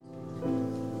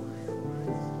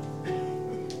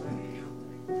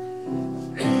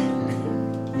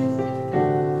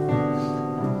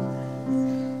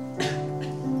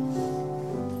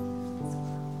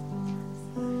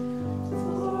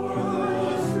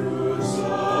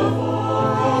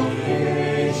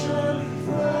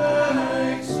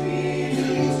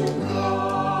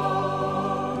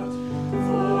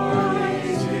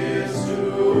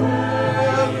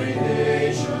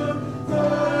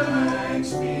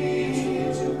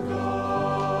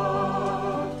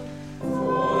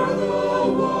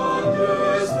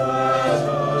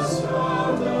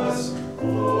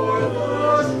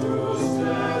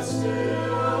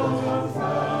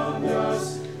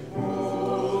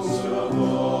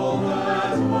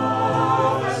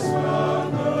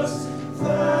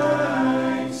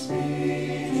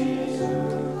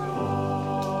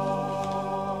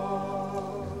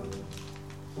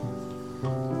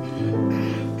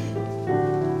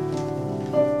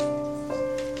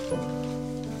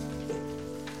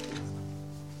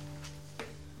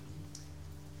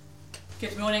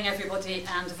Good morning, everybody,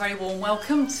 and a very warm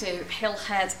welcome to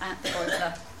Hillhead at the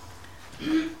Boiler.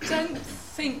 Don't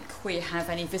think we have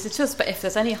any visitors, but if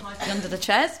there's any hiding under the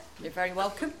chairs, you're very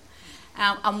welcome.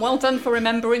 And well done for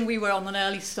remembering we were on an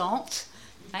early start.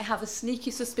 I have a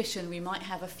sneaky suspicion we might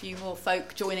have a few more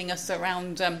folk joining us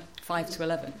around 5 to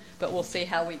 11, but we'll see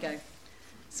how we go.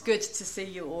 It's good to see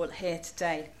you all here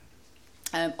today.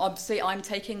 Obviously, I'm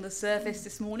taking the service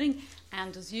this morning,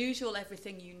 and as usual,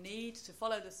 everything you need to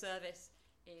follow the service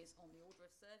is on the order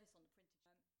of service on the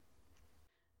printed.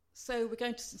 So we're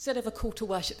going to, instead of a call to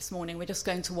worship this morning, we're just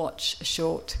going to watch a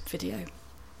short video.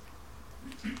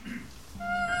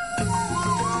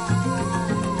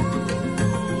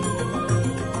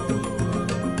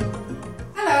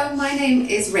 Hello, my name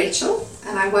is Rachel,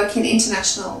 and I work in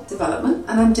international development,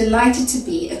 and I'm delighted to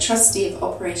be a trustee of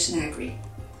Operation Agri.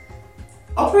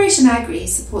 Operation Agri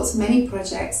supports many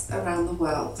projects around the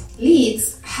world.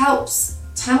 Leeds helps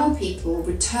Tamil people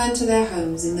return to their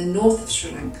homes in the north of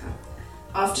Sri Lanka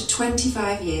after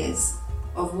 25 years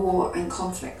of war and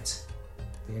conflict.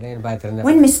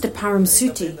 When Mr.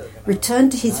 Paramsuti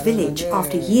returned to his village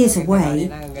after years away,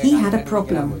 he had a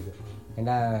problem.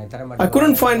 I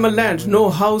couldn't find my land, no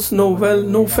house, no well,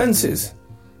 no fences.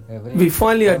 We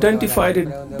finally identified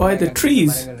it by the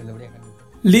trees.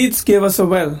 Leeds gave us a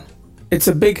well. It's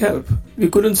a big help. We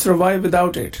couldn't survive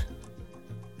without it.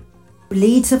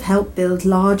 Leeds have helped build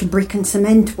large brick and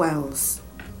cement wells.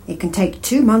 It can take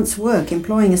 2 months' work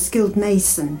employing a skilled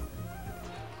mason.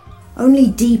 Only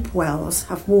deep wells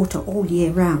have water all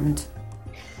year round.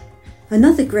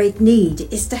 Another great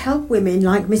need is to help women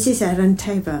like Mrs.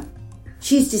 Eranteva.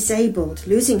 She's disabled,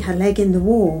 losing her leg in the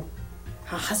war.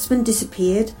 Her husband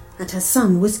disappeared and her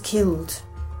son was killed.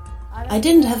 I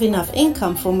didn't have enough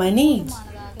income for my needs,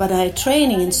 but I had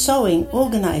training in sewing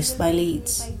organised by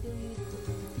Leeds.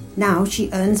 Now she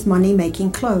earns money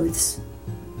making clothes.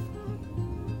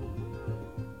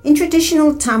 In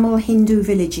traditional Tamil Hindu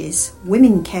villages,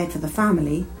 women cared for the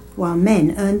family while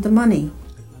men earned the money.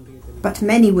 But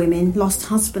many women lost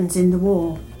husbands in the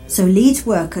war, so Leeds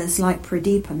workers like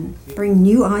Pradeepan bring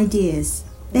new ideas.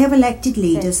 They have elected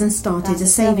leaders and started a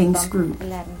savings group.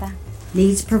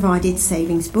 Leeds provided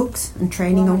savings books and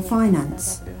training on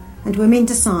finance, and women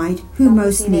decide who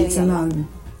most needs a loan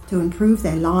to improve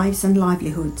their lives and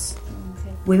livelihoods.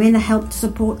 Women are helped to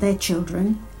support their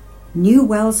children, new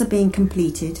wells are being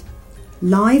completed,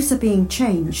 lives are being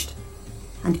changed,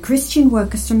 and Christian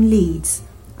workers from Leeds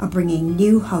are bringing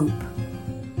new hope.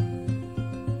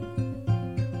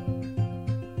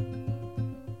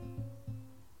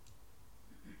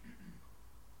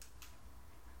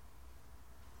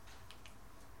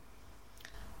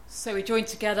 So we join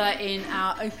together in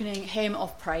our opening hymn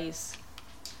of praise.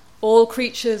 All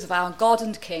creatures of our God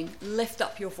and King, lift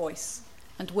up your voice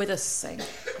and with us sing.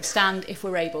 Stand if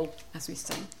we're able as we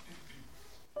sing.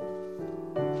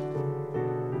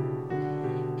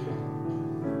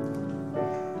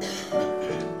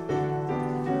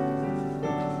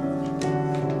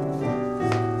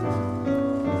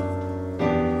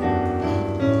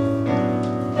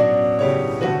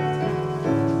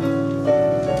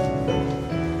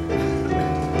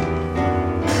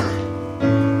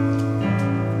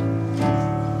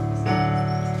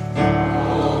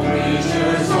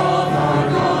 Creatures of our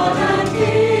God and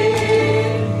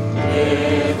King,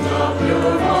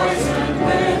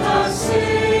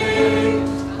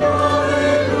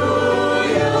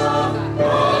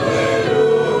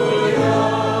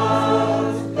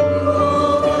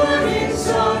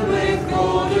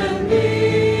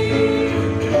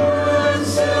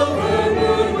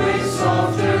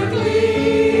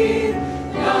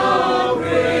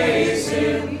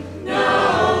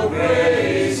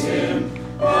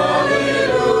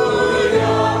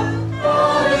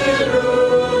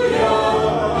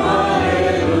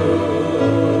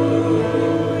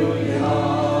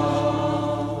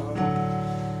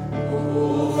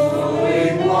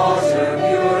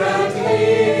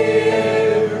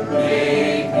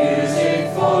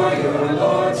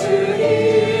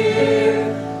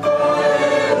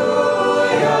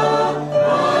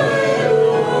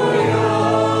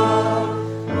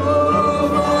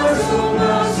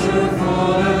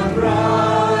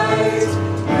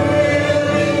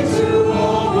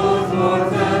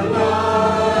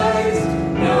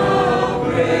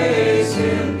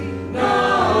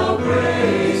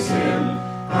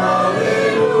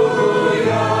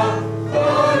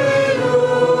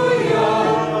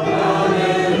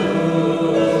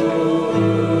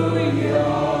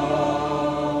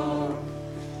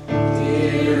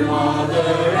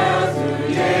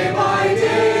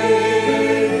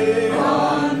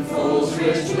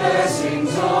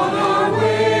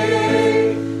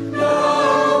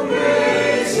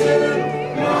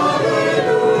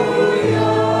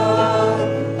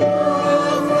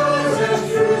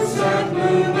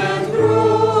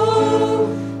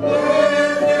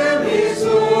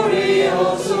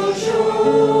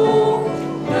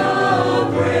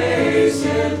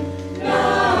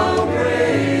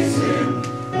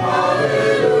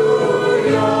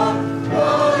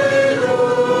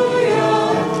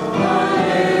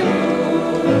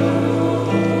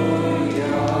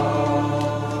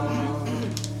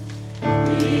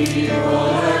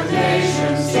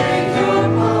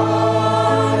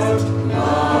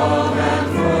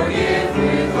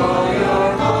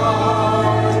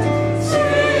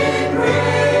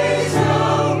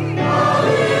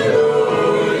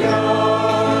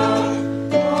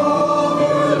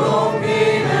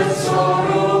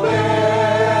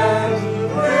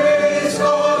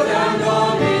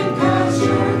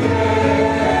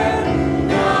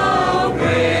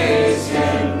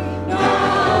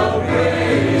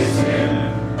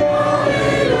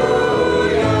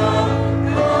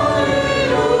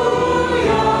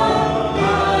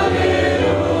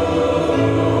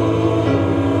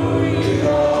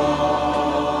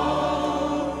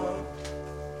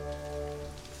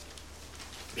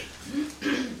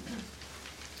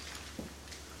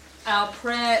 Our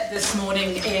prayer this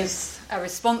morning is a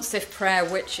responsive prayer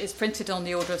which is printed on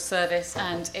the order of service,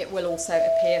 and it will also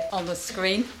appear on the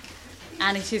screen.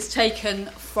 And it is taken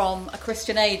from a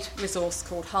Christian aid resource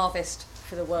called Harvest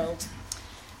for the World.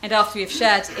 And after we have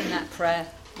shared in that prayer,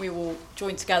 we will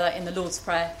join together in the Lord's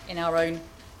Prayer in our own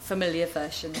familiar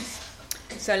versions.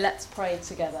 So let's pray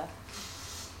together.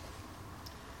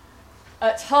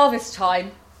 At harvest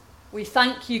time, we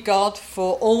thank you, God,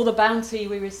 for all the bounty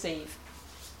we receive.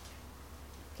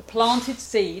 The planted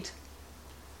seed,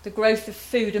 the growth of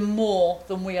food, and more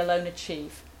than we alone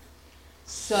achieve.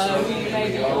 So we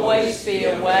may always be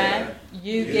aware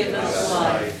you give us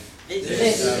life. This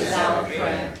is our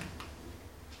prayer.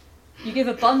 You give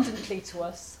abundantly to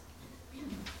us.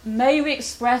 May we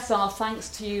express our thanks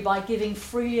to you by giving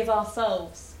freely of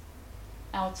ourselves,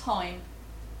 our time,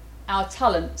 our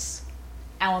talents,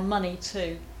 our money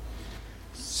too.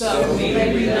 So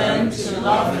may we learn to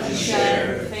love and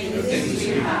share the things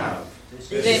we have.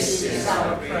 This is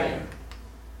our prayer.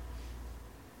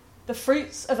 The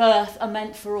fruits of earth are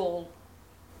meant for all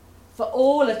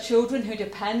are children who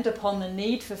depend upon the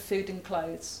need for food and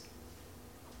clothes.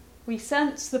 We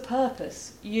sense the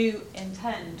purpose you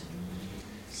intend.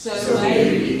 So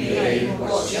may we be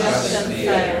what's just and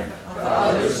fair for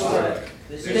others' work.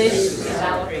 This is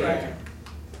our prayer.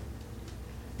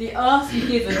 The earth you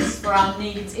give us for our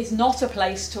needs is not a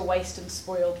place to waste and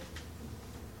spoil.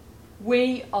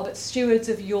 We are but stewards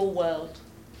of your world.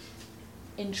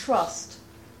 Entrust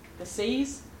the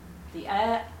seas, the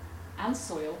air, and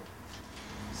soil,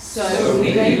 so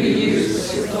we may be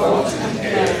used with thought and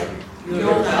care,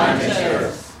 your planet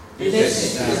Earth.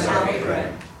 This is our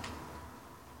prayer.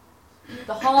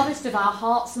 The harvest of our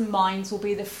hearts and minds will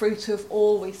be the fruit of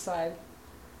all we sow,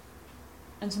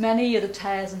 and many are the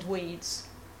tares and weeds.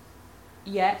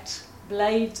 Yet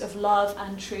blades of love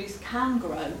and truth can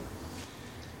grow.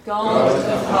 God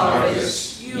of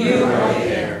harvest, you are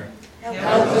here.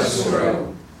 Help us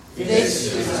grow.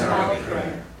 This is our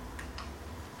prayer.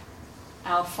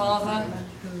 Our Father,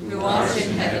 who art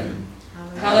in heaven,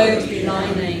 hallowed be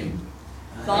thy name.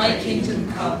 Thy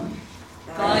kingdom come.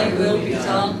 Thy will be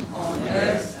done on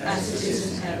earth as it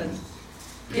is in heaven.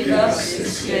 Give us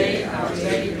this day our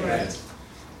daily bread,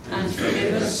 and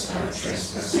forgive us our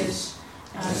trespasses,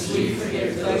 as we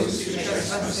forgive those who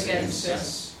trespass against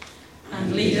us.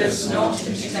 And lead us not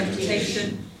into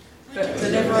temptation, but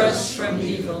deliver us from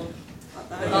evil.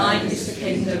 For thine is the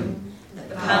kingdom,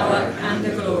 the power, and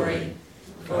the glory,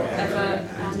 forever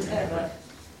and ever.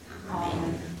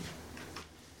 Amen.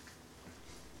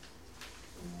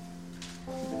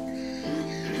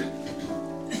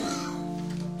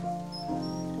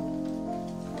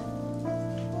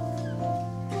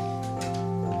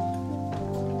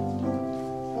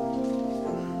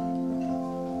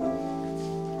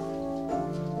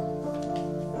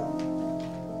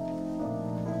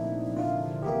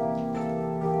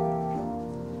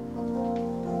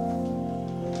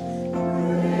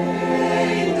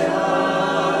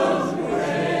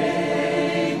 Rain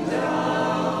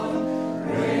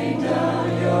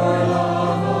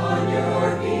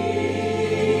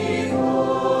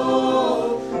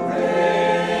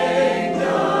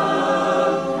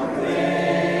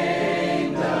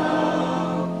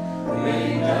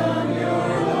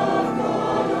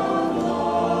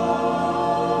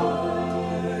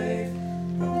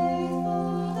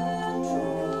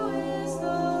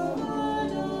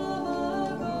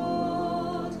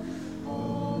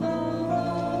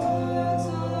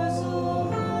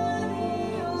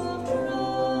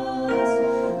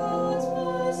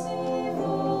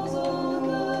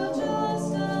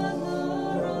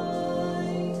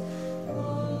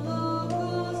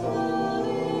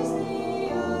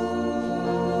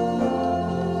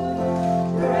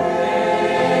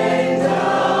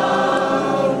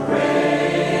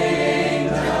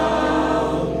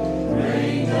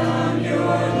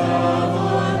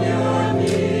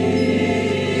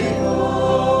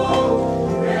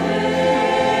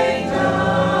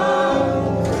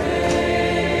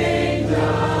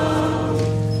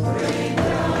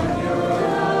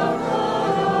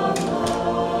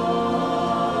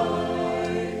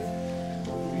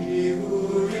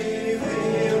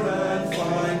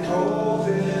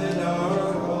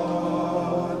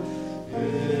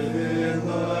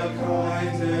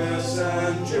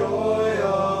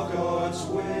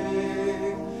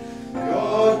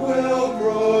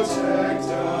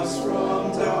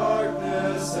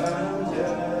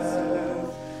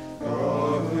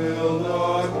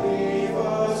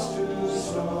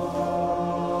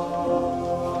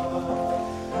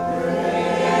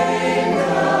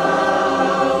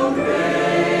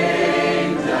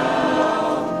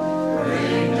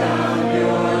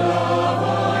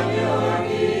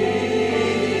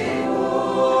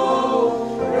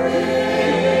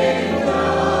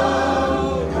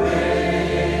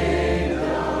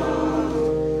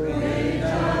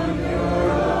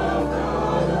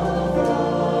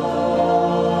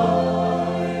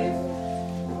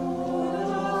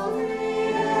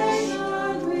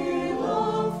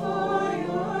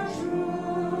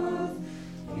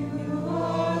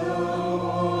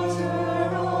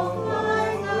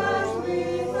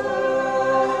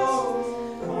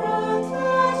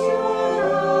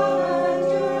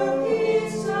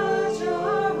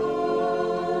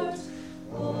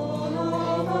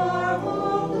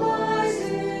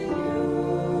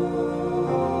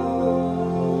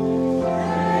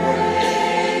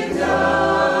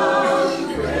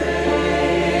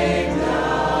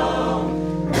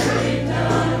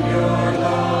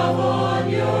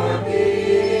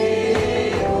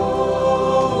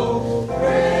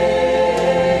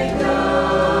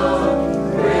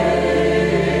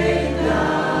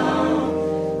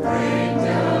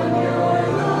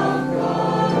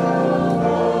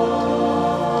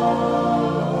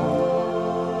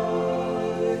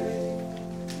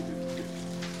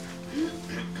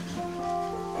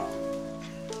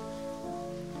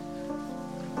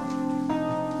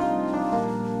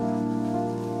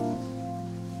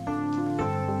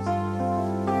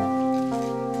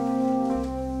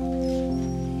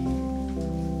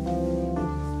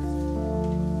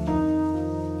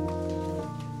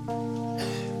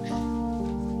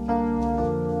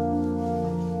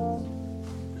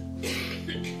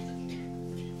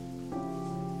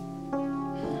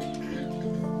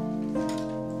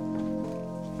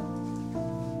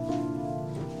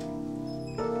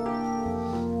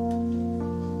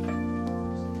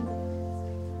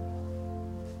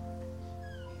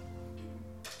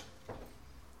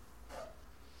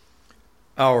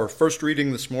Our first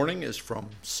reading this morning is from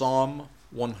Psalm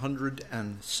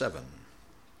 107.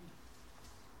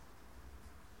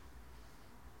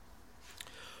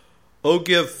 O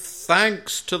give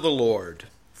thanks to the Lord,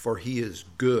 for he is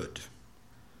good,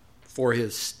 for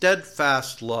his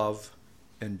steadfast love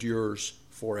endures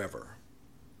forever.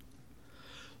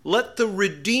 Let the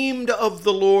redeemed of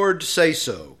the Lord say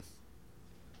so,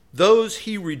 those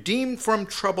he redeemed from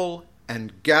trouble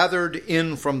and gathered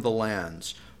in from the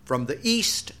lands, from the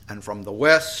east and from the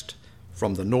west,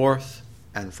 from the north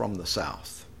and from the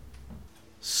south.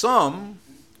 Some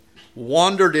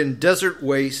wandered in desert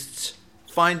wastes,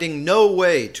 finding no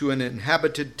way to an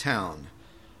inhabited town.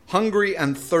 Hungry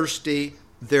and thirsty,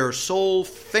 their soul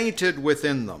fainted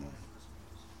within them.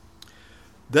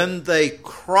 Then they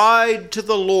cried to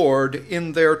the Lord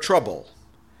in their trouble,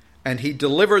 and he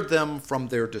delivered them from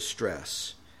their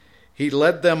distress. He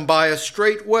led them by a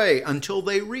straight way until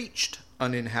they reached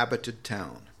an inhabited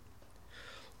town.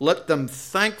 Let them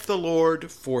thank the Lord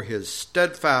for his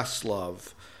steadfast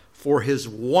love, for his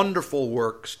wonderful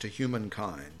works to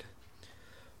humankind.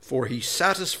 For he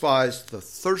satisfies the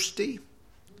thirsty,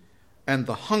 and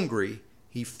the hungry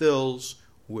he fills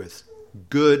with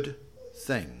good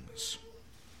things.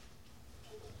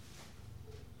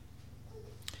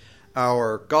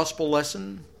 Our gospel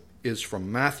lesson is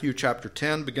from Matthew chapter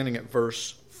 10, beginning at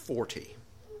verse 40.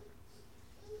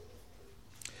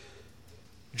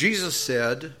 Jesus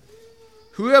said,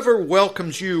 "Whoever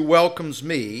welcomes you welcomes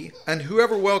me, and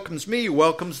whoever welcomes me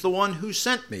welcomes the one who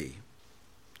sent me.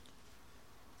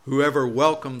 Whoever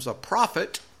welcomes a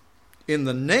prophet in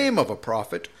the name of a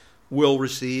prophet will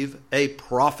receive a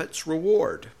prophet's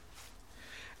reward.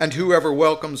 And whoever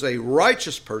welcomes a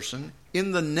righteous person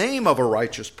in the name of a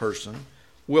righteous person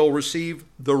will receive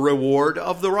the reward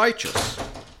of the righteous.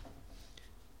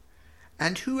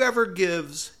 And whoever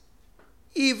gives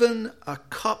even a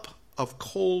cup of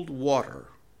cold water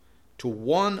to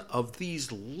one of these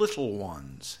little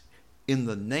ones in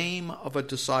the name of a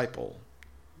disciple,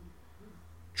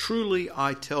 truly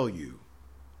I tell you,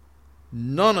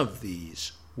 none of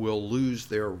these will lose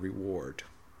their reward."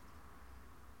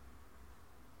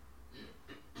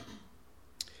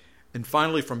 And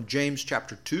finally from James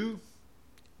chapter 2,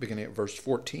 beginning at verse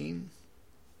 14.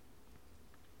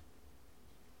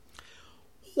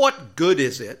 "What good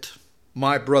is it,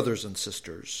 my brothers and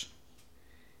sisters,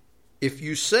 if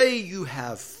you say you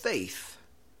have faith,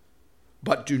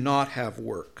 but do not have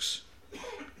works?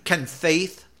 Can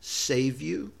faith save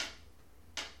you?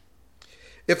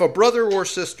 If a brother or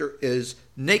sister is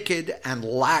naked and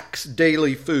lacks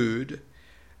daily food,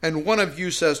 and one of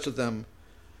you says to them,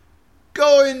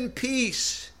 'Go in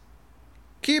peace,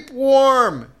 keep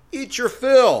warm, eat your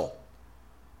fill,'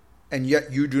 and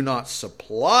yet you do not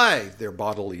supply their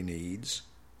bodily needs,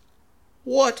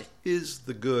 what is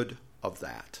the good of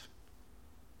that?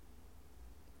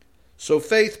 So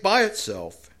faith by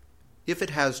itself, if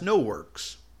it has no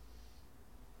works,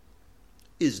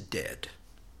 is dead."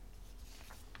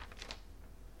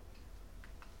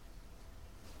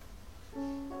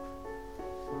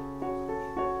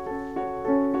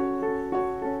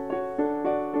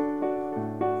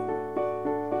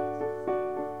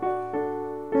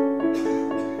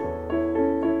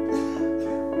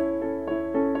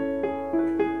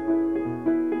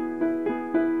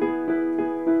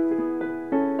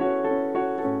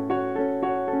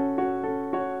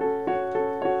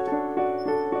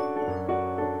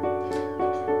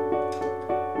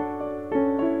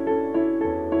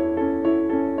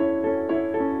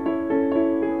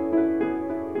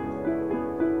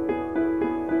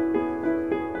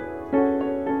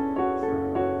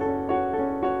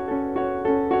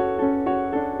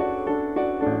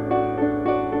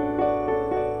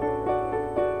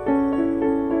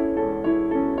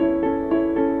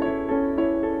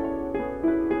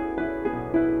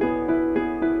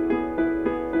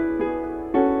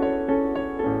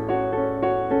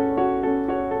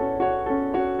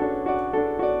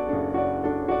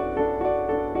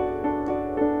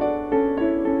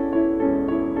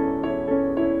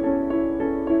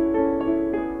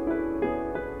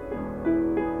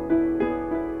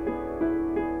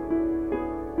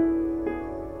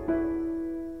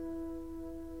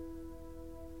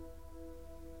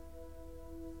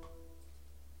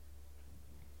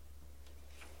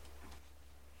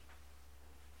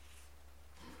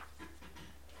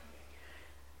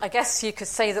 I guess you could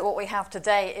say that what we have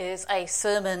today is a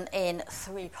sermon in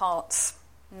 3 parts.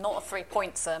 Not a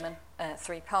 3-point sermon, a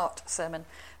 3-part sermon.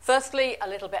 Firstly, a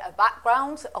little bit of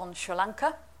background on Sri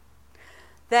Lanka.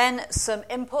 Then some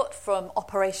input from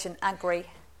Operation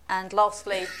Agri. And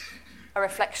lastly, a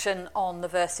reflection on the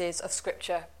verses of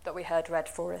scripture that we heard read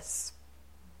for us.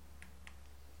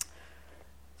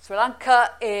 Sri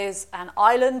Lanka is an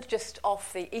island just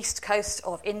off the east coast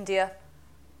of India.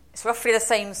 It's roughly the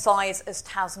same size as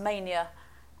Tasmania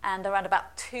and around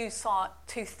about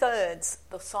two-thirds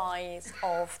the size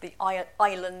of the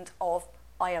island of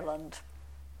Ireland.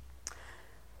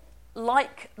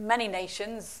 Like many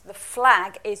nations, the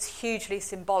flag is hugely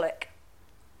symbolic.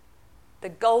 The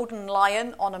golden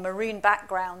lion on a maroon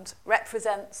background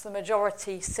represents the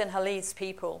majority Sinhalese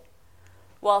people,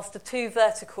 whilst the two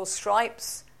vertical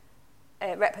stripes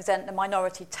represent the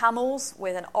minority Tamils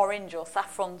with an orange or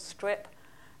saffron strip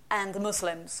and the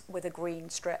Muslims with a green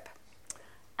strip.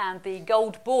 And the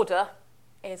gold border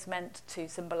is meant to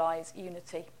symbolise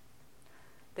unity.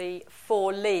 The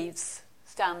 4 leaves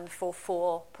stand for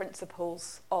 4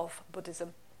 principles of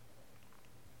Buddhism.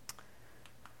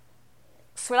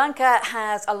 Sri Lanka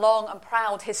has a long and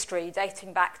proud history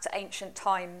dating back to ancient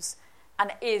times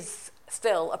and is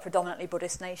still a predominantly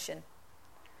Buddhist nation.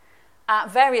 At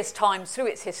various times through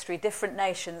its history, different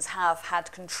nations have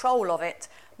had control of it.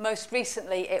 Most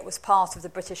recently, it was part of the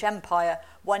British Empire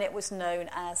when it was known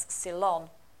as Ceylon,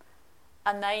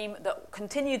 a name that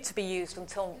continued to be used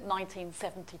until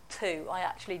 1972. I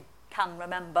actually can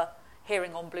remember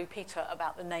hearing on Blue Peter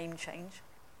about the name change.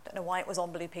 Don't know why it was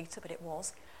on Blue Peter, but it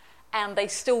was. And they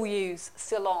still use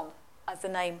Ceylon as the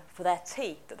name for their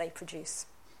tea that they produce.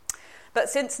 But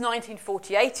since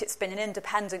 1948, it's been an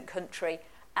independent country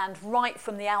and right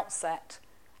from the outset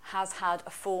has had a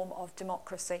form of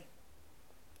democracy.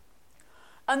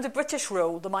 Under British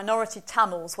rule, the minority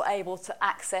Tamils were able to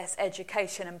access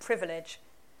education and privilege,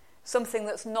 something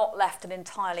that's not left an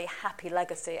entirely happy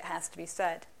legacy, it has to be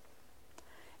said.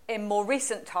 In more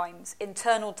recent times,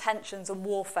 internal tensions and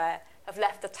warfare have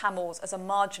left the Tamils as a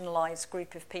marginalised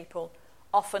group of people,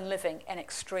 often living in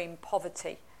extreme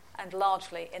poverty and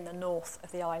largely in the north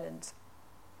of the island.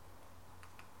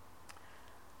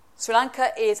 Sri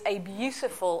Lanka is a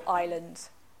beautiful island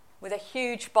with a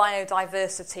huge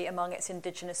biodiversity among its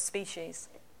indigenous species.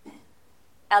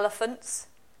 Elephants,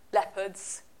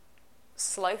 leopards,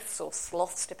 sloths or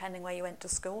sloths, depending where you went to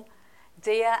school,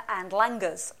 deer and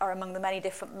langurs are among the many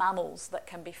different mammals that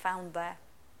can be found there.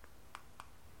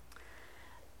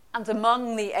 And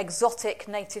among the exotic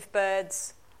native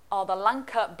birds are the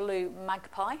Lanka blue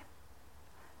magpie,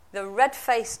 the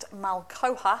red-faced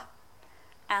malkoha,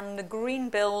 and the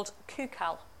green-billed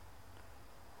kukal.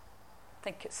 I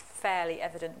think it's fairly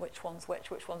evident which one's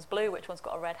blue, which one's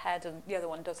got a red head, and the other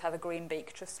one does have a green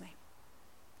beak, trust me.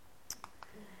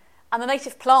 And the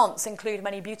native plants include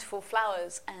many beautiful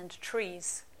flowers and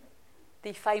trees,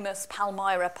 the famous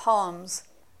Palmyra palms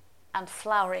and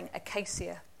flowering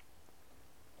acacia.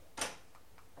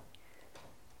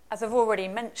 As I've already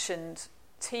mentioned,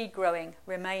 tea growing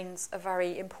remains a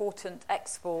very important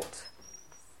export.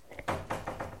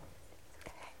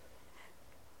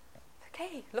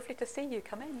 Okay, lovely to see you.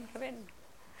 Come in.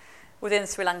 Within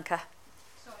Sri Lanka.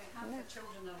 Sorry, how the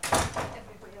children are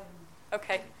everybody on.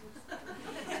 Okay.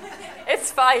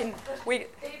 It's fine. It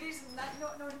isn't that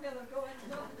not going.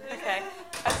 Okay,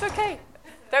 that's okay.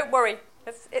 Don't worry.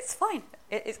 It's fine.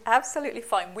 It is absolutely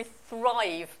fine. We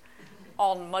thrive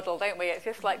on muddle, don't we? It's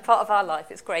just like part of our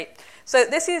life. It's great. So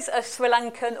this is a Sri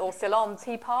Lankan or Ceylon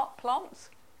tea plant.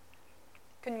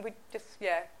 Can we just,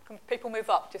 can people move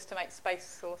up just to make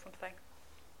space or something?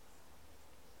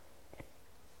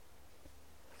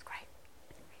 That's great.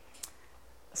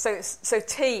 So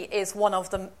tea is one of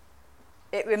them.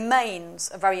 It remains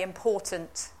a very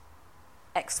important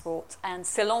export, and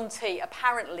Ceylon tea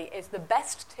apparently is the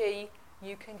best tea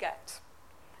you can get.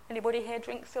 Anybody here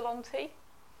drink Ceylon tea?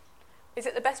 Is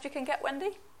it the best you can get,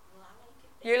 Wendy? Well,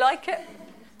 I like it. You like it?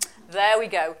 There we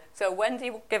go. So Wendy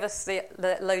will give us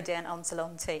the lowdown on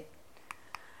Ceylon tea.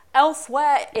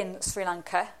 Elsewhere in Sri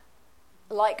Lanka,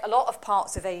 like a lot of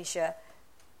parts of Asia,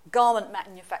 garment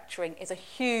manufacturing is a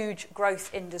huge growth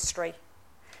industry.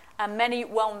 And many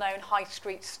well-known high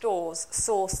street stores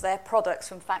source their products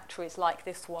from factories like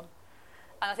this one.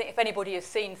 And I think if anybody has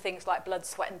seen things like Blood,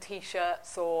 Sweat and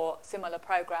T-shirts or similar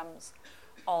programmes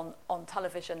on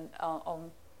television, on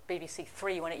BBC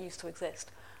Three when it used to exist,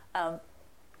 a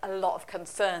lot of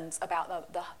concerns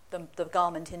about the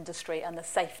garment industry and the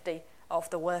safety of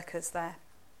the workers there.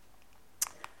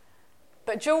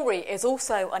 But jewellery is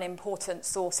also an important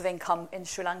source of income in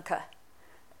Sri Lanka,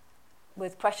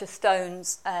 with precious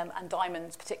stones and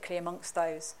diamonds particularly amongst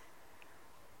those.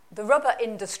 The rubber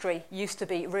industry used to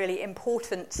be really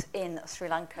important in Sri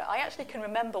Lanka. I actually can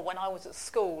remember when I was at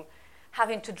school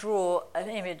having to draw an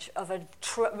image of a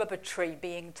rubber tree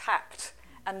being tapped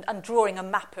and drawing a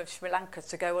map of Sri Lanka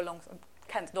to go along.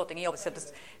 Kent's nodding, he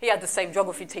obviously he had the same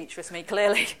geography teacher as me,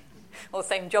 clearly, or the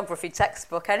same geography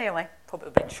textbook anyway,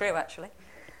 probably true actually.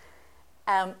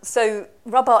 So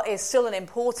rubber is still an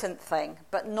important thing,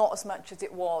 but not as much as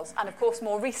it was. And of course,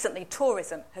 more recently,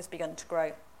 tourism has begun to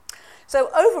grow. So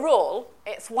overall,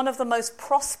 it's one of the most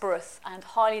prosperous and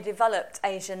highly developed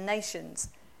Asian nations.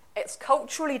 It's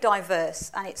culturally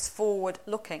diverse and it's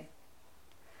forward-looking.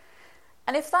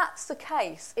 And if that's the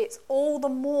case, it's all the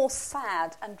more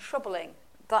sad and troubling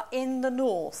that in the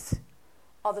north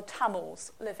are the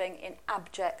Tamils living in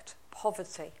abject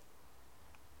poverty.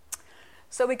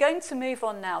 So we're going to move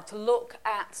on now to look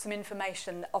at some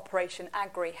information that Operation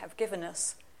Agri have given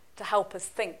us to help us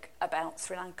think about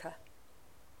Sri Lanka.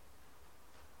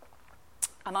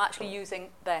 I'm actually using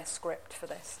their script for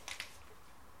this.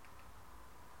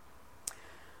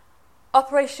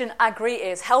 Operation Agri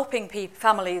is helping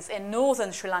families in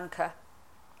northern Sri Lanka.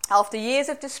 After years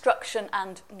of destruction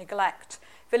and neglect,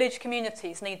 village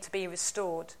communities need to be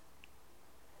restored.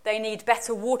 They need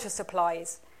better water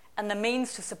supplies and the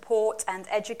means to support and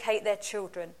educate their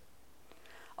children.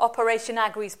 Operation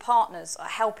Agri's partners are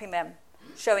helping them,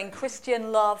 showing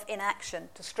Christian love in action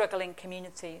to struggling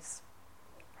communities.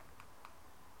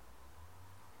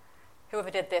 Whoever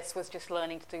did this was just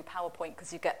learning to do PowerPoint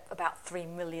because you get about 3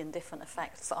 million different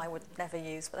effects that I would never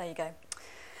use, but there you go.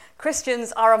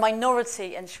 Christians are a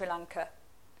minority in Sri Lanka.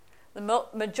 The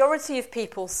majority of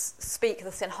people speak the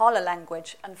Sinhala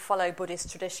language and follow Buddhist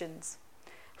traditions.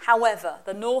 However,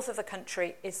 the north of the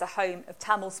country is the home of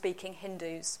Tamil-speaking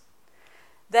Hindus.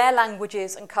 Their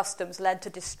languages and customs led to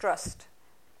distrust,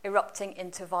 erupting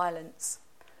into violence.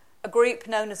 A group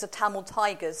known as the Tamil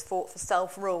Tigers fought for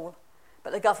self-rule,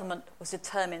 but the government was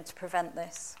determined to prevent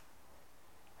this.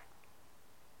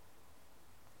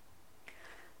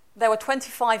 There were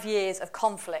 25 years of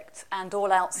conflict and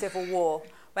all-out civil war,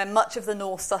 where much of the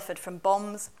north suffered from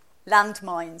bombs,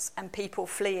 landmines, and people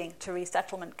fleeing to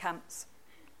resettlement camps.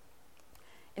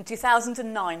 In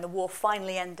 2009, the war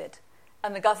finally ended,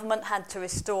 and the government had to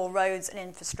restore roads and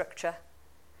infrastructure,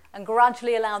 and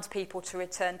gradually allowed people to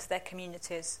return to their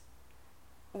communities,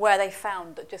 where they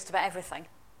found that just about everything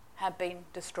had been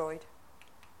destroyed.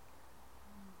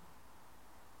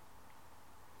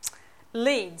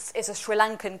 Leeds is a Sri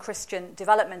Lankan Christian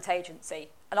development agency,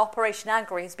 and Operation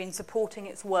Agri has been supporting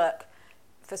its work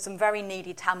for some very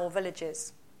needy Tamil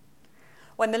villages.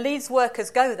 When the Leeds workers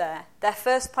go there, their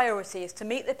first priority is to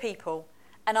meet the people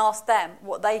and ask them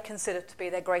what they consider to be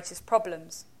their greatest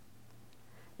problems.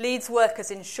 Leeds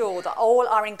workers ensure that all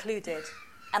are included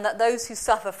and that those who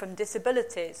suffer from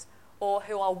disabilities or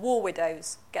who are war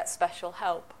widows get special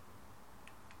help.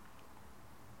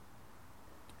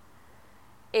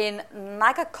 In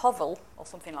Nagakoval, or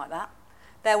something like that,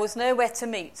 there was nowhere to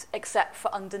meet except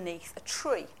for underneath a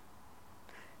tree.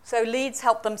 So Leeds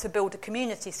helped them to build a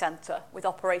community centre with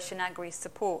Operation Agri's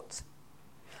support.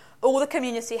 All the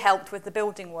community helped with the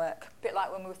building work, a bit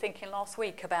like when we were thinking last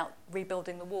week about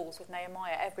rebuilding the walls with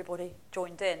Nehemiah. Everybody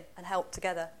joined in and helped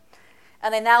together.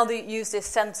 And they now use this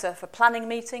centre for planning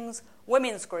meetings,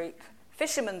 women's group,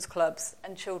 fishermen's clubs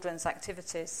and children's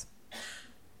activities.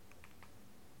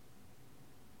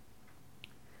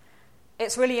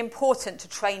 It's really important to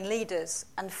train leaders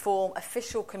and form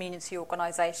official community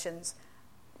organisations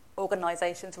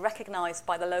recognised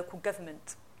by the local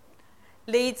government.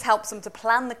 Leeds helps them to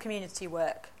plan the community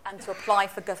work and to apply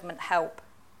for government help.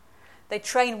 They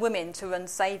train women to run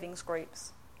savings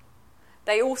groups.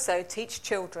 They also teach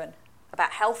children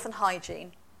about health and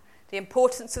hygiene, the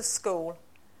importance of school,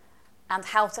 and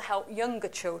how to help younger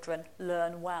children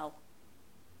learn well.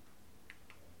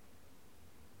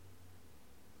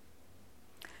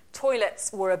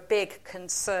 Toilets were a big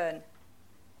concern.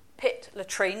 Pit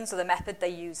latrines are the method they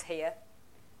use here.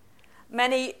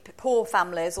 Many poor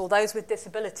families or those with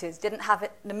disabilities didn't have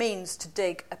the means to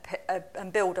dig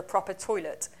and build a proper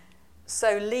toilet.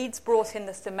 So Leeds brought in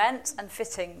the cement and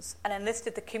fittings and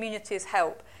enlisted the community's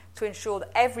help to ensure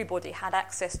that everybody had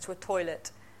access to a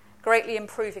toilet, greatly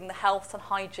improving the health and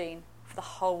hygiene for the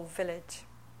whole village.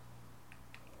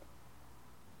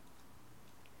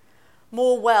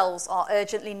 More wells are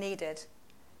urgently needed.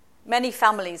 Many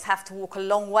families have to walk a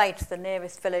long way to the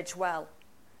nearest village well.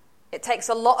 It takes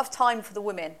a lot of time for the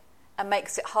women and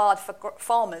makes it hard for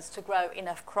farmers to grow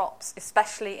enough crops,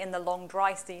 especially in the long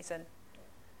dry season.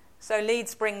 So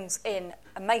Leeds brings in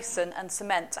a mason and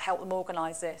cement to help them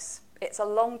organise this. It's a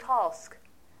long task.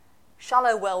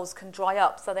 Shallow wells can dry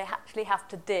up, so they actually have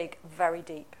to dig very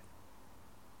deep.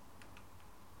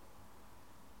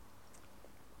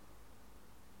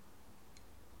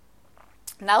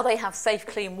 Now they have safe,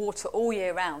 clean water all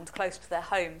year round, close to their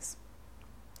homes.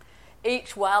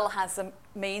 Each well has the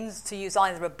means to use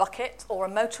either a bucket or a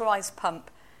motorised pump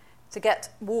to get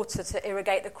water to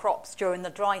irrigate the crops during the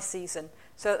dry season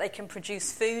so that they can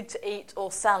produce food to eat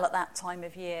or sell at that time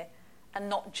of year, and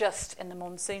not just in the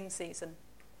monsoon season.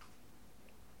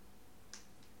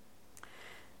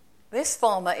 This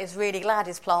farmer is really glad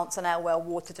his plants are now well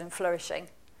watered and flourishing.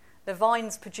 The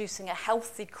vine's producing a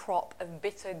healthy crop of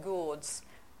bitter gourds.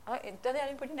 Does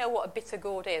anybody know what a bitter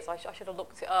gourd is? I should have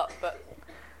looked it up, but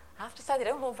I have to say they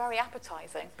don't look very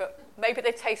appetising, but maybe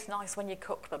they taste nice when you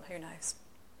cook them, who knows.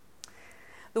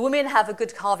 The women have a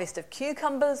good harvest of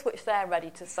cucumbers, which they're ready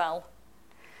to sell.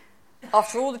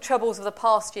 After all the troubles of the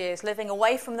past years, living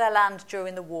away from their land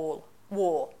during the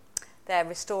war, they're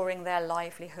restoring their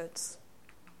livelihoods.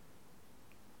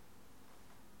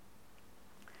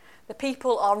 The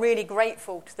people are really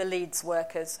grateful to the Leeds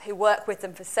workers who work with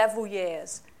them for several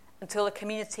years until the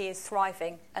community is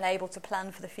thriving and able to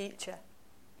plan for the future.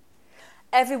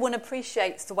 Everyone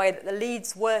appreciates the way that the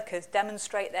Leeds workers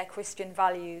demonstrate their Christian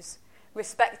values,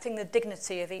 respecting the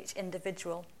dignity of each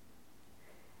individual.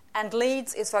 And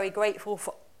Leeds is very grateful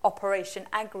for Operation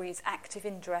Agri's active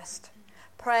interest,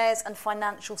 prayers and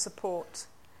financial support,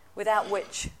 without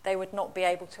which they would not be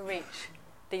able to reach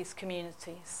these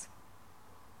communities.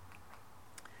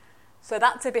 So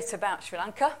that's a bit about Sri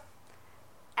Lanka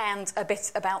and a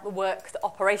bit about the work that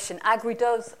Operation Agri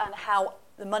does and how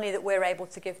the money that we're able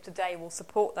to give today will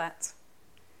support that.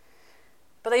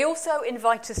 But they also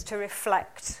invite us to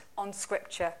reflect on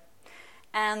Scripture.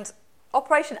 And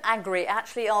Operation Agri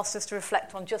actually asks us to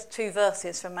reflect on just 2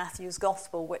 verses from Matthew's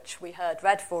Gospel, which we heard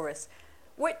read for us,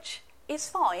 which is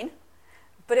fine,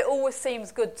 but it always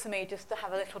seems good to me just to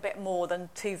have a little bit more than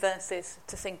 2 verses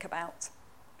to think about.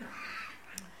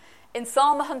 In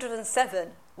Psalm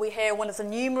 107, we hear one of the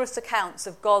numerous accounts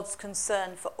of God's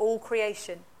concern for all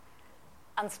creation,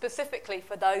 and specifically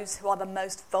for those who are the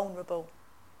most vulnerable,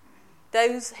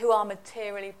 those who are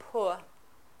materially poor,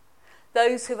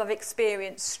 those who have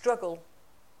experienced struggle,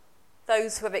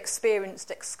 those who have experienced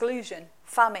exclusion,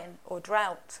 famine or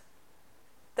drought,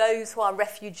 those who are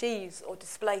refugees or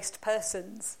displaced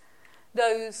persons,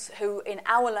 those who in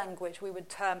our language we would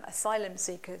term asylum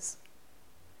seekers.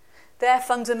 Their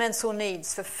fundamental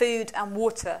needs for food and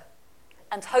water,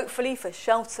 and hopefully for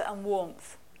shelter and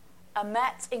warmth, are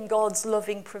met in God's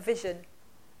loving provision.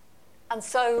 And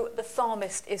so the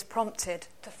psalmist is prompted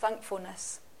to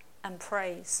thankfulness and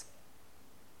praise.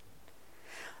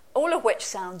 All of which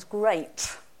sounds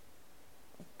great,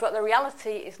 but the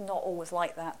reality is not always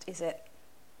like that, is it?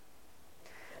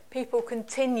 People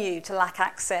continue to lack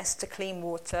access to clean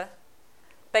water,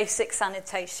 basic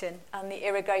sanitation, and the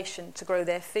irrigation to grow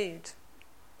their food.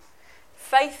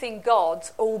 Faith in God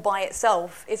all by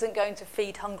itself isn't going to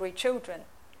feed hungry children.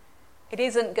 It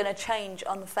isn't going to change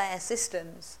unfair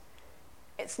systems.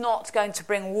 It's not going to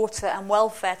bring water and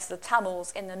welfare to the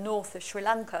Tamils in the north of Sri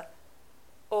Lanka,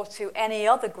 or to any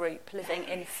other group living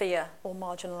in fear or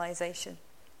marginalisation.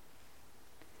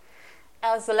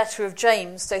 As the letter of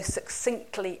James so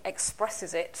succinctly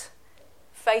expresses it,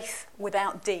 faith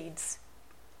without deeds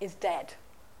is dead.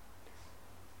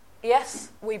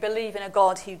 Yes, we believe in a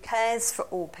God who cares for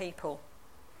all people,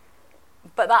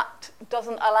 but that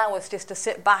doesn't allow us just to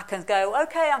sit back and go,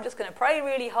 okay, I'm just going to pray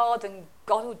really hard and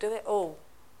God will do it all.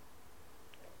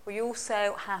 We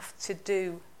also have to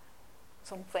do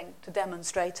something to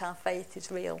demonstrate our faith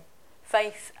is real.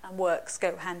 Faith and works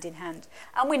go hand in hand.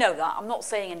 And we know that. I'm not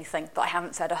saying anything that I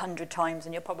haven't said 100 times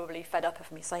and you're probably fed up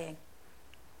of me saying.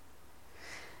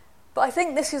 But I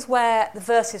think this is where the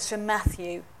verses from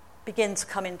Matthew begin to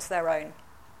come into their own.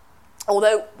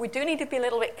 Although we do need to be a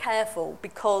little bit careful,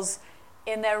 because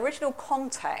in their original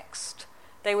context,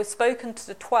 they were spoken to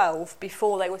the 12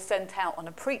 before they were sent out on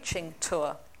a preaching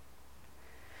tour.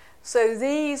 So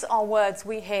these are words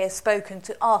we hear spoken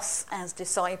to us as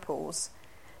disciples,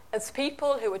 as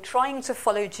people who are trying to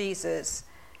follow Jesus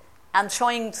and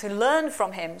trying to learn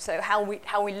from him, so how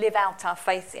we live out our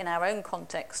faith in our own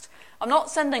context. I'm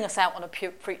not sending us out on a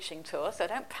preaching tour, so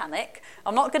don't panic.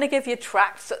 I'm not going to give you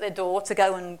tracts at the door to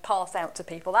go and pass out to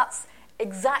people. That's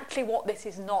exactly what this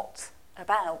is not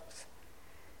about.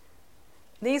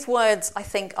 These words, I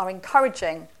think, are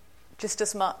encouraging just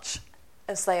as much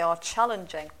as they are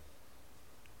challenging.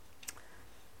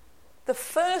 The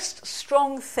first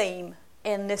strong theme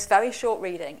in this very short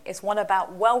reading is one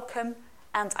about welcome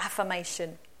and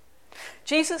affirmation.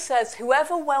 Jesus says,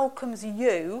 whoever welcomes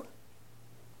you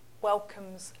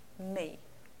welcomes me.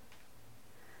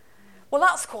 Well,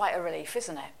 that's quite a relief,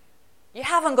 isn't it? You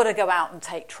haven't got to go out and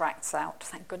take tracts out.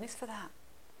 Thank goodness for that.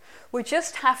 We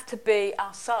just have to be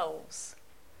ourselves,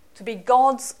 to be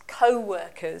God's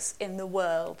co-workers in the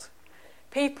world.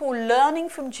 People learning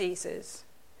from Jesus,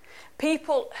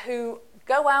 people who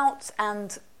go out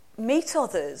and meet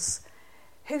others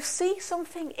who see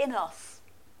something in us,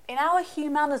 in our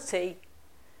humanity.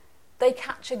 They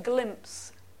catch a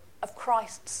glimpse of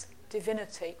Christ's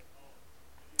divinity.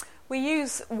 We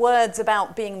use words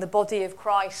about being the body of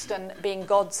Christ and being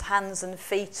God's hands and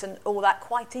feet and all that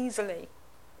quite easily.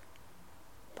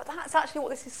 But that's actually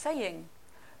what this is saying.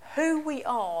 Who we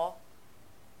are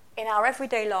in our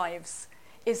everyday lives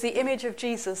is the image of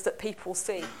Jesus that people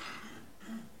see.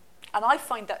 And I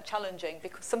find that challenging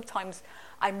because sometimes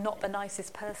I'm not the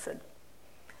nicest person.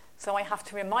 So I have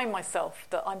to remind myself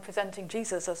that I'm presenting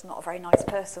Jesus as not a very nice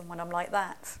person when I'm like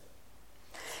that.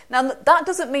 Now, that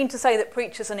doesn't mean to say that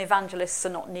preachers and evangelists are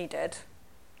not needed.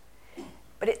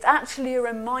 But it's actually a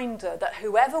reminder that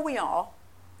whoever we are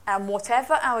and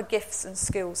whatever our gifts and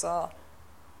skills are,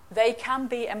 they can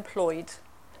be employed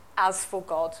as for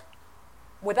God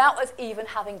without us even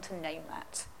having to name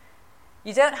that.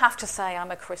 You don't have to say,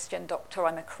 I'm a Christian doctor,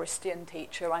 I'm a Christian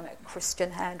teacher, I'm a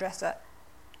Christian hairdresser.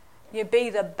 You be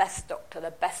the best doctor,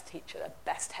 the best teacher, the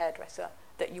best hairdresser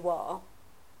that you are,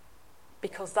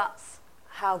 because that's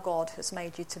how God has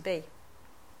made you to be.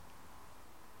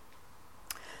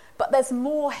 But there's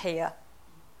more here.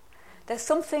 There's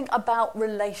something about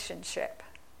relationship,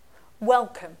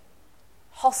 welcome,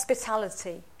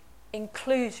 hospitality,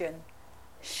 inclusion,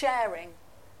 sharing,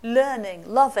 learning,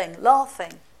 loving,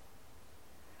 laughing.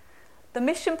 The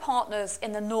mission partners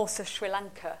in the north of Sri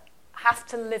Lanka have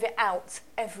to live it out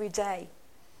every day.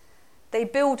 They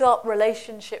build up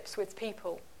relationships with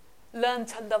people, learn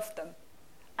to love them,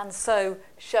 and so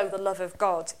show the love of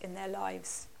God in their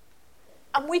lives.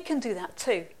 And we can do that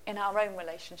too in our own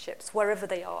relationships, wherever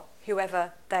they are,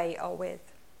 whoever they are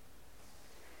with.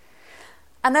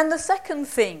 And then the second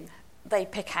thing they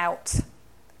pick out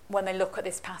when they look at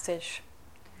this passage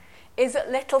is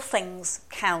that little things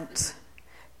count.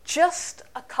 Just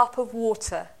a cup of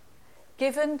water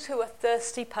given to a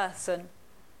thirsty person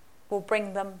will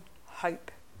bring them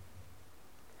hope.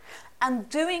 And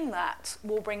doing that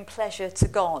will bring pleasure to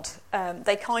God.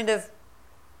 They kind of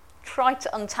try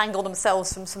to untangle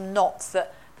themselves from some knots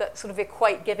that sort of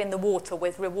equate giving the water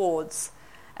with rewards.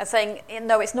 And saying,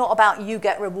 no, it's not about you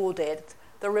get rewarded.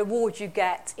 The reward you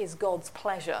get is God's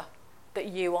pleasure, that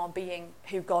you are being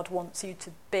who God wants you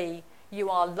to be. You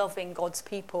are loving God's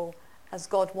people as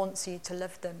God wants you to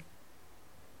love them.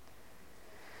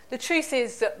 The truth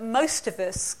is that most of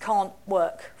us can't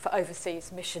work for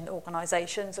overseas mission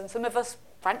organisations, and some of us,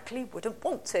 frankly, wouldn't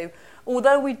want to,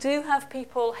 although we do have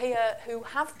people here who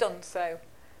have done so,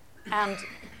 and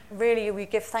really we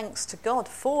give thanks to God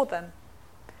for them.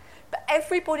 But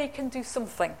everybody can do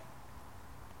something.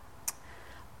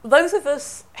 Those of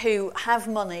us who have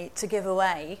money to give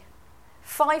away,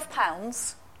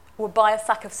 £5 would buy a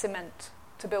sack of cement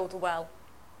to build a well.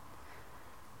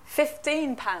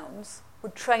 £15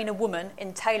 would train a woman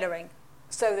in tailoring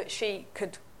so that she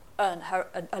could earn her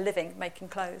a living making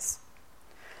clothes.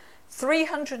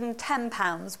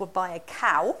 £310 would buy a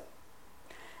cow,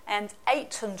 and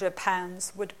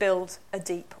 £800 would build a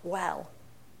deep well.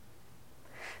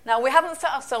 Now, we haven't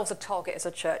set ourselves a target as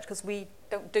a church because we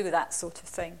don't do that sort of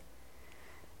thing.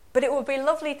 But it would be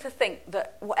lovely to think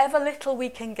that whatever little we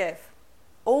can give,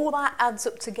 all that adds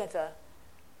up together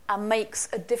and makes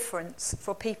a difference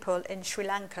for people in Sri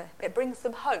Lanka. It brings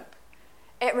them hope.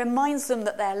 It reminds them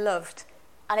that they're loved,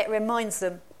 and it reminds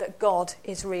them that God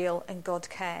is real and God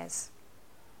cares.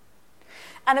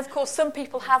 And of course, some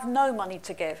people have no money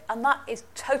to give, and that is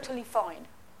totally fine,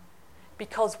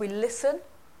 because we listen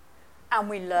and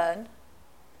we learn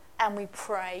and we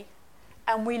pray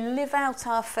and we live out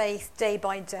our faith day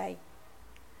by day.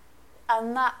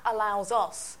 And that allows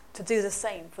us to do the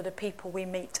same for the people we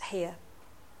meet here.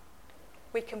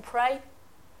 We can pray,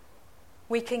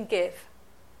 we can give,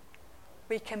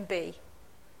 we can be.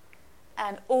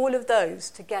 And all of those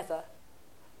together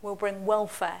will bring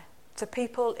welfare to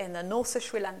people in the north of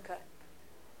Sri Lanka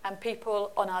and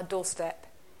people on our doorstep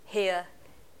here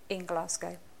in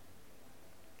Glasgow.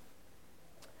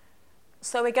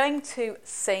 So we're going to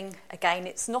sing again.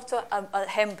 It's not a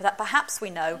hymn that perhaps we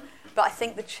know, but I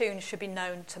think the tune should be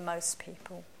known to most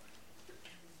people.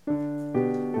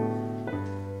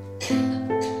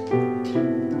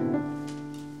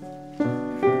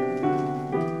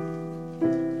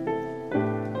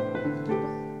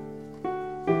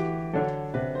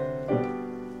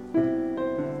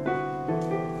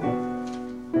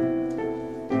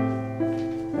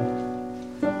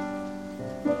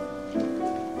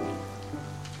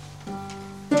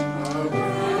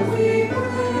 We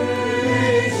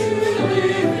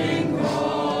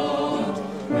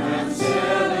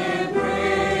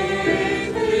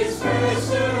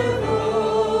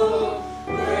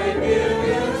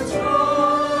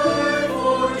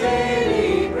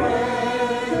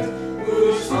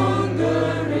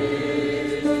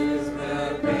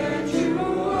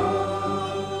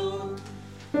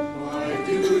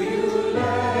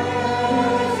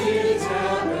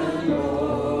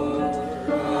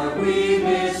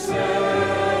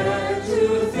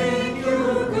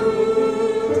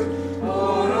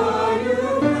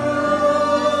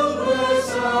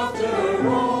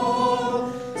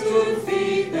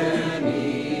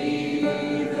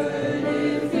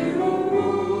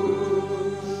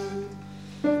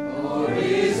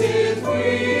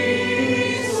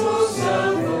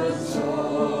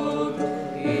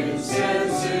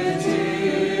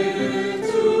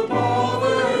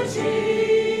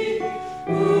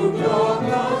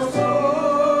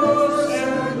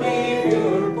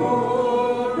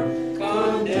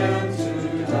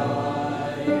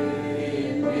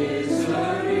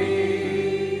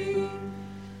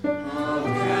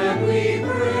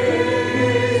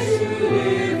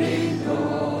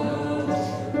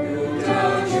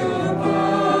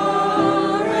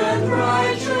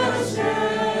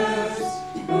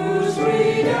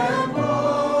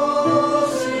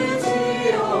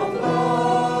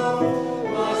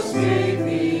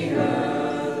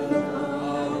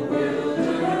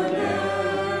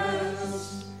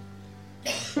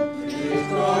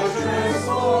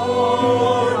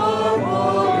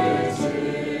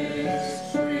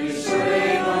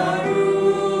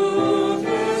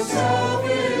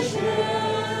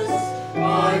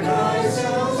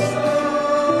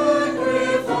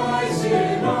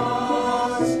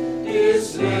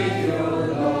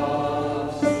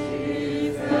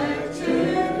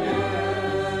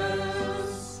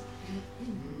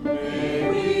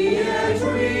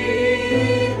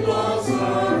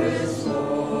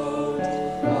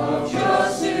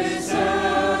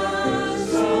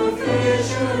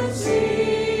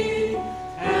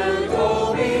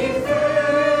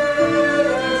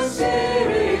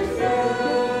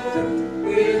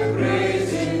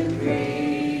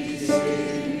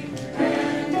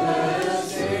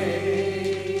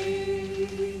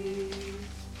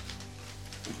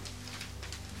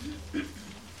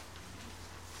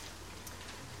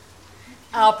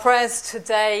Our prayers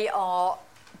today are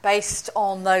based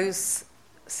on those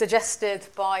suggested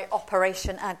by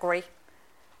Operation Agri,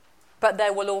 but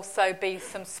there will also be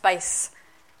some space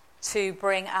to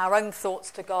bring our own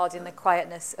thoughts to God in the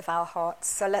quietness of our hearts.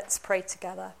 So let's pray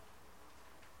together.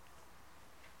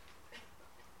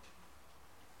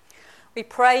 We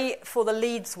pray for the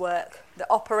Leeds work that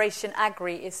Operation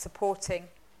Agri is supporting.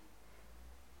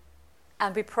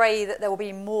 And we pray that there will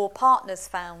be more partners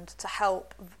found to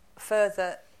help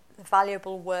further the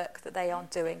valuable work that they are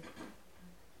doing.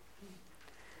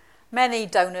 Many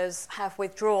donors have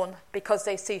withdrawn because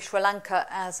they see Sri Lanka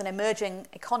as an emerging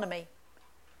economy,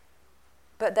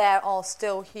 but there are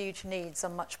still huge needs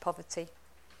and much poverty.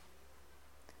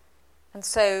 And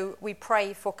so we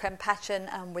pray for compassion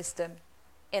and wisdom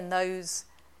in those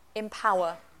in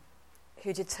power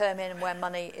who determine where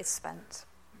money is spent.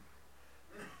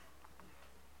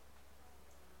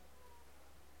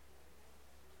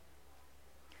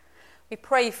 We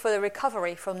pray for the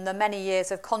recovery from the many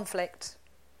years of conflict.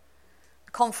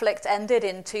 The conflict ended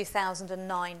in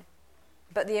 2009,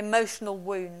 but the emotional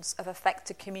wounds of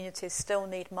affected communities still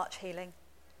need much healing.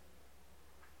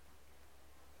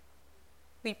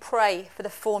 We pray for the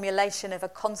formulation of a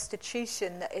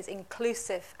constitution that is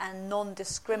inclusive and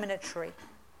non-discriminatory,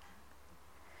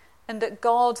 and that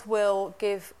God will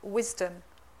give wisdom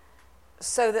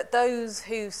so that those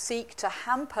who seek to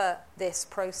hamper this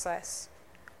process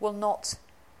will not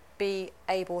be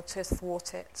able to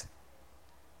thwart it.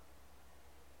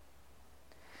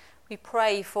 We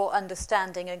pray for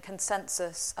understanding and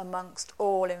consensus amongst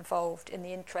all involved in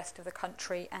the interest of the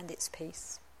country and its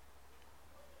peace.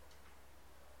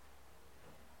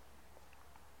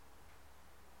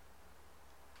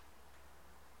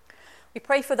 We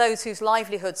pray for those whose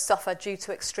livelihoods suffer due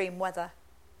to extreme weather.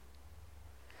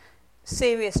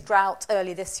 Serious drought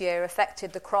early this year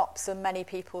affected the crops and many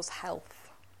people's health.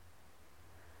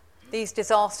 These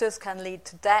disasters can lead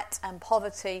to debt and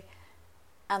poverty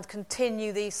and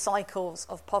continue these cycles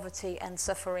of poverty and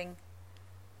suffering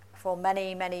for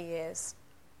many, many years.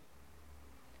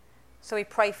 So we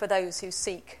pray for those who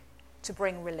seek to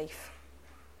bring relief.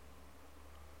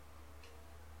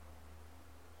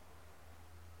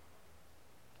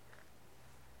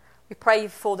 We pray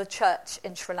for the church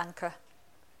in Sri Lanka,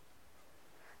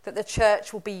 that the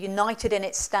church will be united in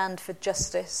its stand for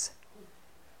justice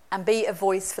and be a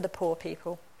voice for the poor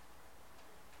people,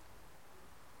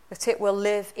 that it will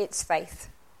live its faith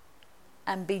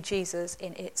and be Jesus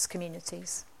in its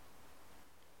communities.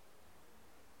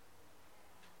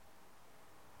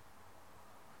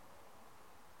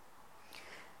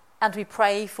 And we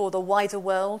pray for the wider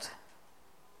world,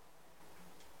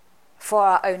 for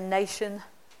our own nation,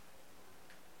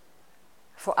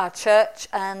 for our church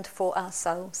and for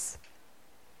ourselves.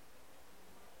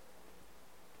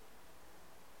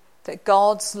 That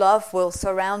God's love will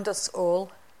surround us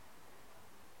all,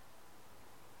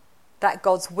 that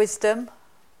God's wisdom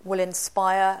will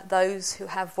inspire those who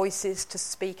have voices to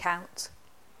speak out,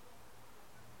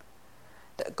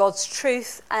 that God's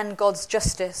truth and God's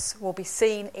justice will be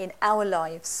seen in our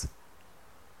lives,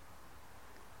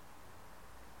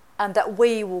 and that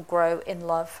we will grow in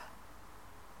love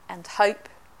and hope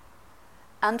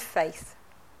and faith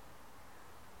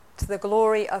to the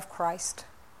glory of Christ,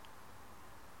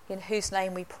 in whose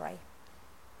name we pray.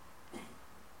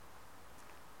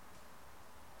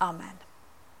 Amen.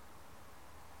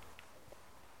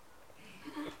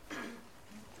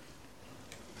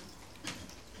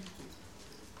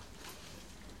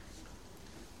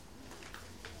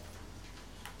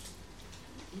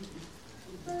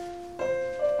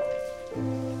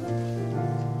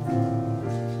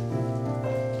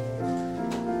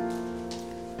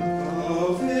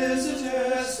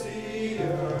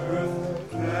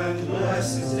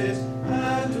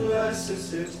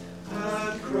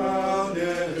 And crowned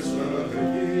as well.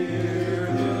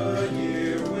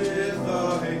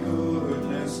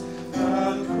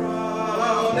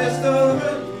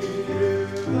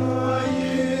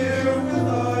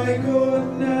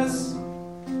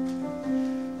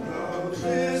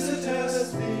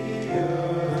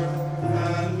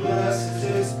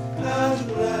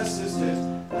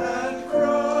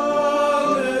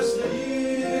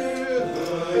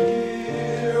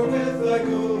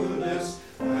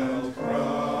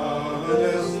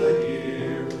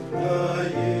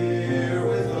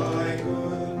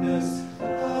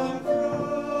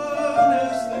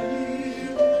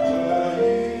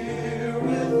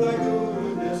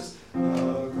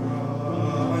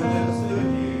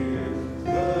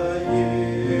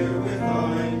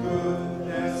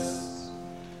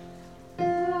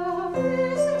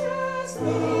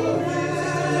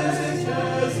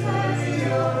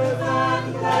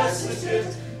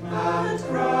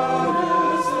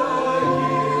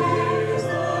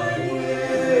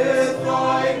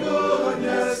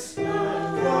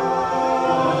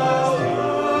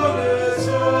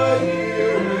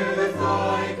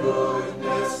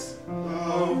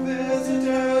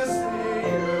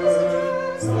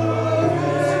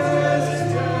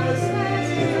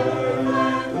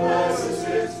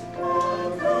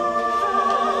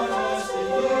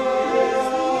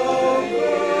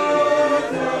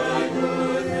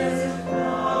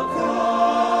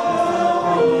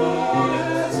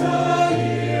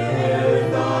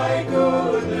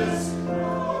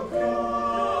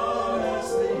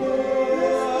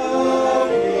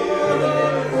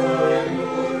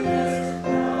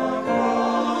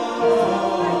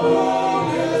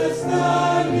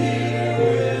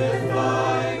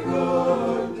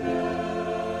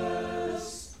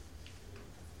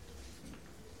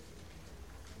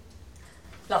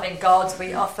 God,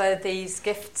 we offer these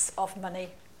gifts of money.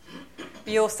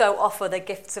 We also offer the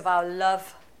gifts of our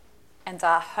love and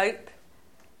our hope,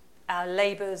 our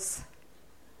labours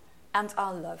and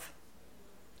our love.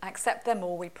 Accept them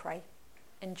all, we pray.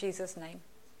 In Jesus' name.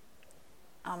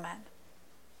 Amen.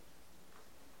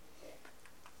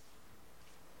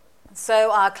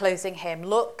 So our closing hymn,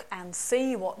 Look and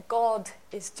See What God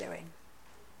is Doing.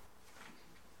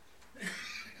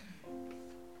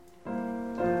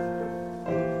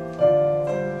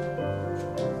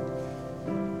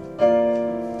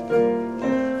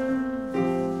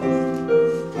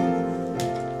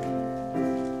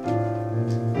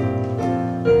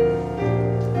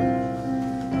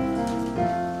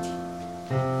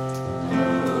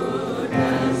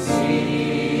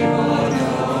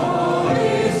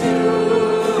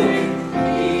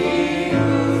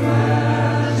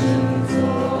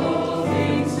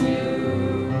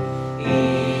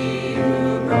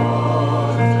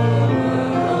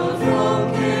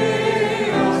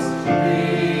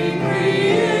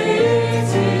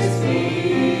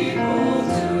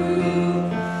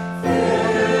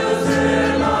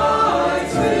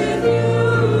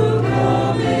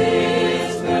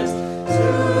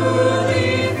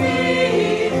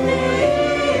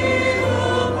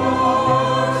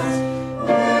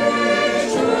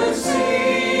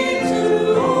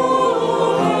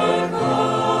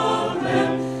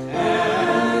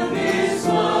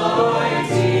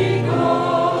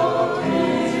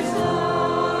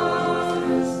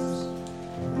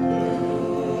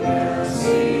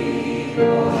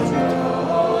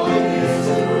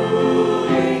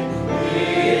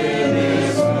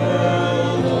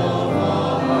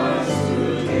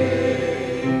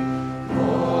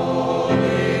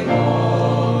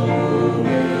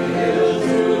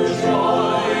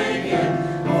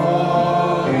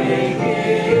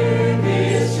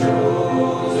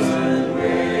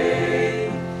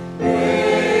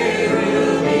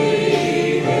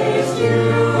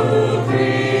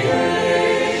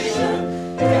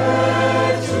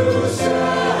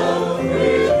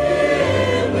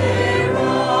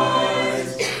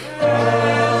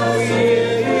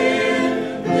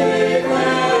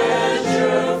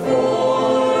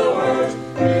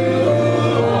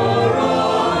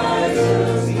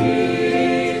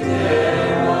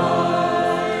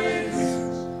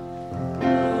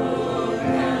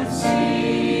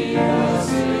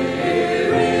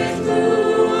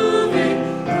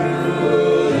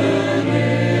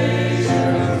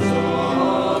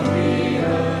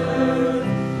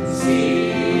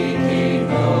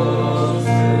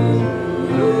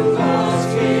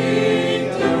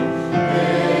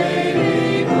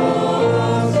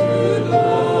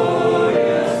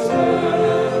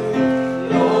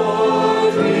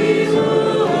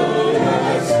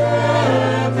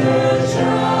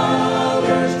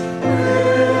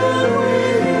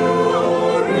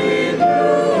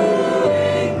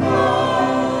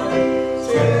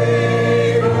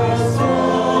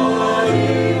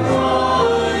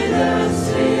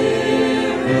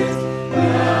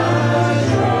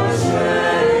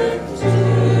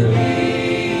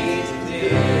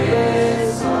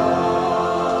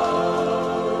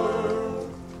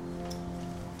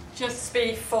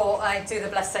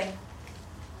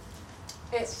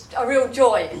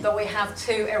 That we have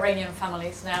two Iranian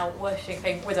families now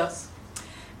worshipping with us.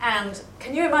 And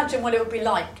can you imagine what it would be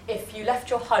like if you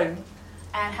left your home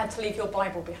and had to leave your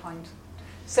Bible behind?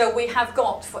 So we have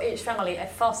got for each family a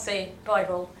Farsi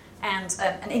Bible and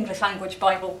an English language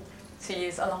Bible to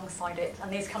use alongside it.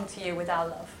 And these come to you with our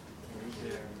love.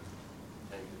 Thank you.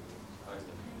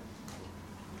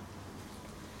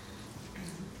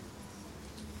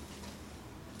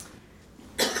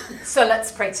 So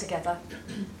let's pray together.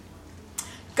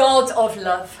 God of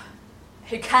love,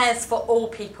 who cares for all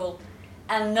people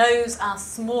and knows our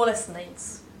smallest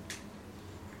needs,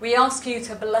 we ask you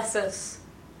to bless us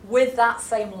with that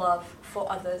same love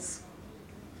for others,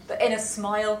 that in a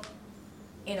smile,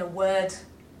 in a word,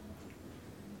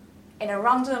 in a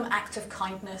random act of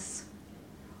kindness,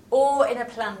 or in a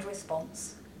planned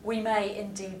response, we may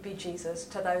indeed be Jesus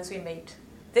to those we meet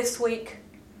this week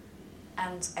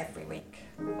and every week.